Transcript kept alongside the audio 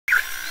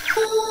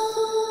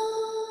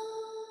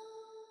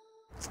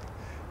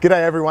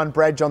G'day everyone,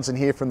 Brad Johnson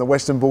here from the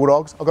Western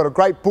Bulldogs. I've got a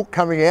great book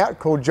coming out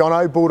called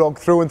Johnno, Bulldog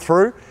Through and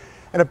Through,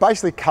 and it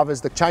basically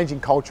covers the changing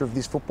culture of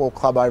this football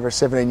club over a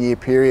 17-year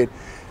period.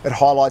 It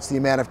highlights the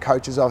amount of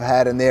coaches I've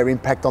had and their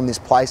impact on this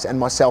place and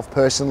myself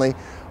personally.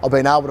 I've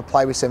been able to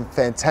play with some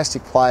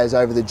fantastic players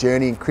over the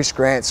journey, and Chris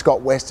Grant,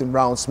 Scott West and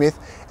Rowan Smith,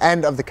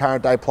 and of the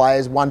current day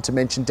players, one to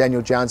mention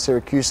Daniel Jones,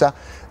 Syracusa.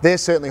 They're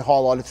certainly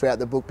highlighted throughout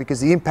the book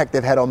because the impact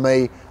they've had on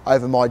me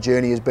over my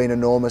journey has been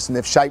enormous, and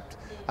they've shaped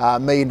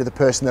me into the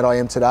person that I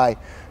am today.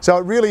 So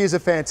it really is a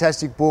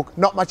fantastic book.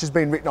 Not much has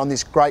been written on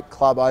this great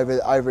club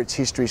over its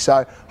history,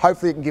 so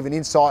hopefully it can give an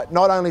insight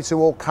not only to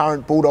all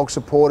current Bulldog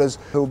supporters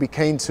who will be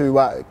keen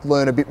to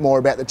learn a bit more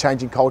about the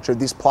changing culture of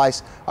this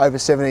place over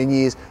 17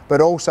 years,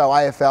 but also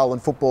AFL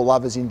and football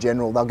lovers in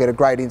general. They'll get a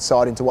great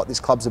insight into what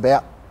this club's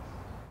about.